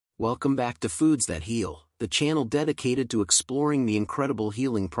Welcome back to Foods That Heal, the channel dedicated to exploring the incredible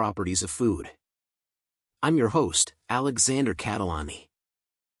healing properties of food. I'm your host, Alexander Catalani.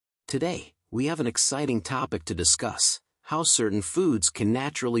 Today, we have an exciting topic to discuss: how certain foods can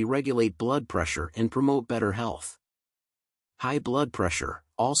naturally regulate blood pressure and promote better health. High blood pressure,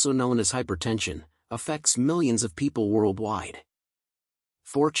 also known as hypertension, affects millions of people worldwide.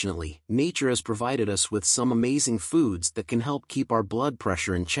 Fortunately, nature has provided us with some amazing foods that can help keep our blood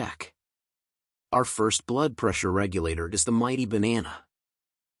pressure in check. Our first blood pressure regulator is the mighty banana.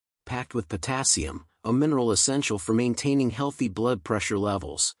 Packed with potassium, a mineral essential for maintaining healthy blood pressure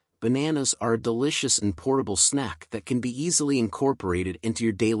levels, bananas are a delicious and portable snack that can be easily incorporated into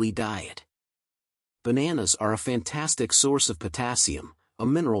your daily diet. Bananas are a fantastic source of potassium, a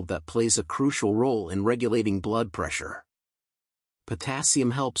mineral that plays a crucial role in regulating blood pressure.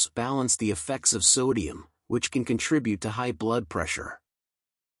 Potassium helps balance the effects of sodium, which can contribute to high blood pressure.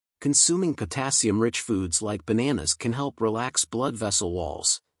 Consuming potassium-rich foods like bananas can help relax blood vessel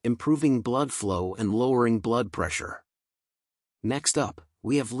walls, improving blood flow and lowering blood pressure. Next up,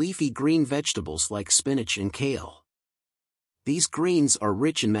 we have leafy green vegetables like spinach and kale. These greens are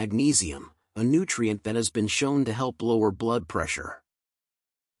rich in magnesium, a nutrient that has been shown to help lower blood pressure.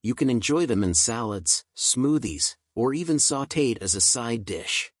 You can enjoy them in salads, smoothies, or even sautéed as a side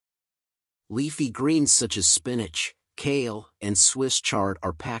dish. Leafy greens such as spinach, kale, and Swiss chard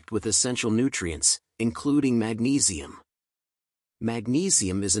are packed with essential nutrients, including magnesium.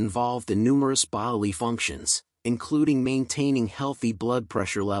 Magnesium is involved in numerous bodily functions, including maintaining healthy blood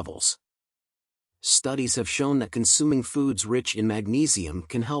pressure levels. Studies have shown that consuming foods rich in magnesium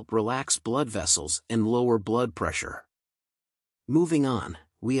can help relax blood vessels and lower blood pressure. Moving on,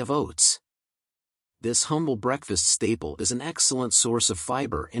 we have oats. This humble breakfast staple is an excellent source of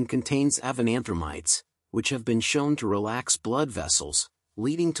fiber and contains avenanthramides, which have been shown to relax blood vessels,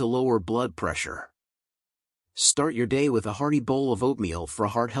 leading to lower blood pressure. Start your day with a hearty bowl of oatmeal for a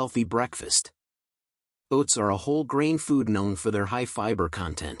heart-healthy breakfast. Oats are a whole grain food known for their high fiber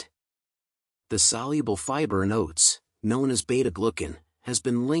content. The soluble fiber in oats, known as beta-glucan, has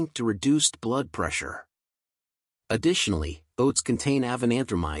been linked to reduced blood pressure. Additionally, oats contain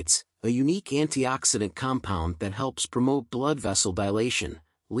avenanthramides, a unique antioxidant compound that helps promote blood vessel dilation,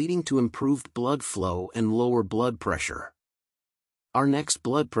 leading to improved blood flow and lower blood pressure. Our next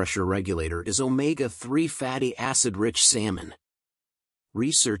blood pressure regulator is omega-3 fatty acid-rich salmon.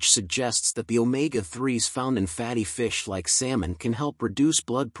 Research suggests that the omega-3s found in fatty fish like salmon can help reduce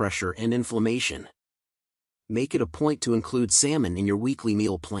blood pressure and inflammation. Make it a point to include salmon in your weekly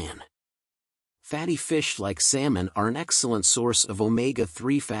meal plan. Fatty fish like salmon are an excellent source of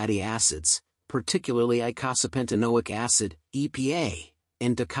omega-3 fatty acids, particularly eicosapentaenoic acid, EPA,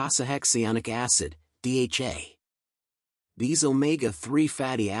 and docosahexaenoic acid, DHA. These omega-3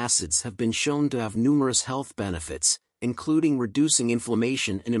 fatty acids have been shown to have numerous health benefits, including reducing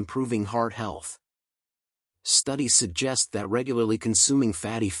inflammation and improving heart health. Studies suggest that regularly consuming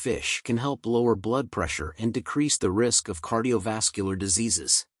fatty fish can help lower blood pressure and decrease the risk of cardiovascular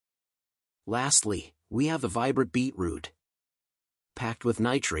diseases. Lastly, we have the vibrant beetroot. Packed with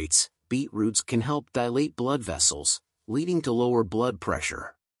nitrates, beetroots can help dilate blood vessels, leading to lower blood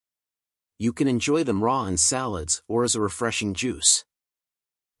pressure. You can enjoy them raw in salads or as a refreshing juice.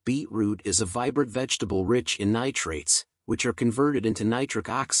 Beetroot is a vibrant vegetable rich in nitrates, which are converted into nitric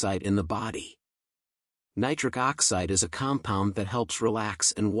oxide in the body. Nitric oxide is a compound that helps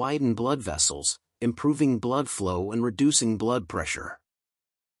relax and widen blood vessels, improving blood flow and reducing blood pressure.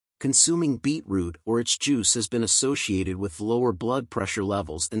 Consuming beetroot or its juice has been associated with lower blood pressure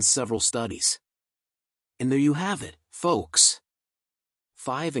levels in several studies. And there you have it, folks.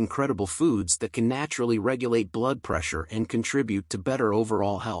 5 incredible foods that can naturally regulate blood pressure and contribute to better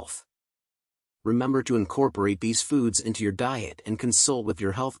overall health. Remember to incorporate these foods into your diet and consult with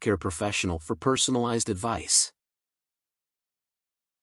your healthcare professional for personalized advice.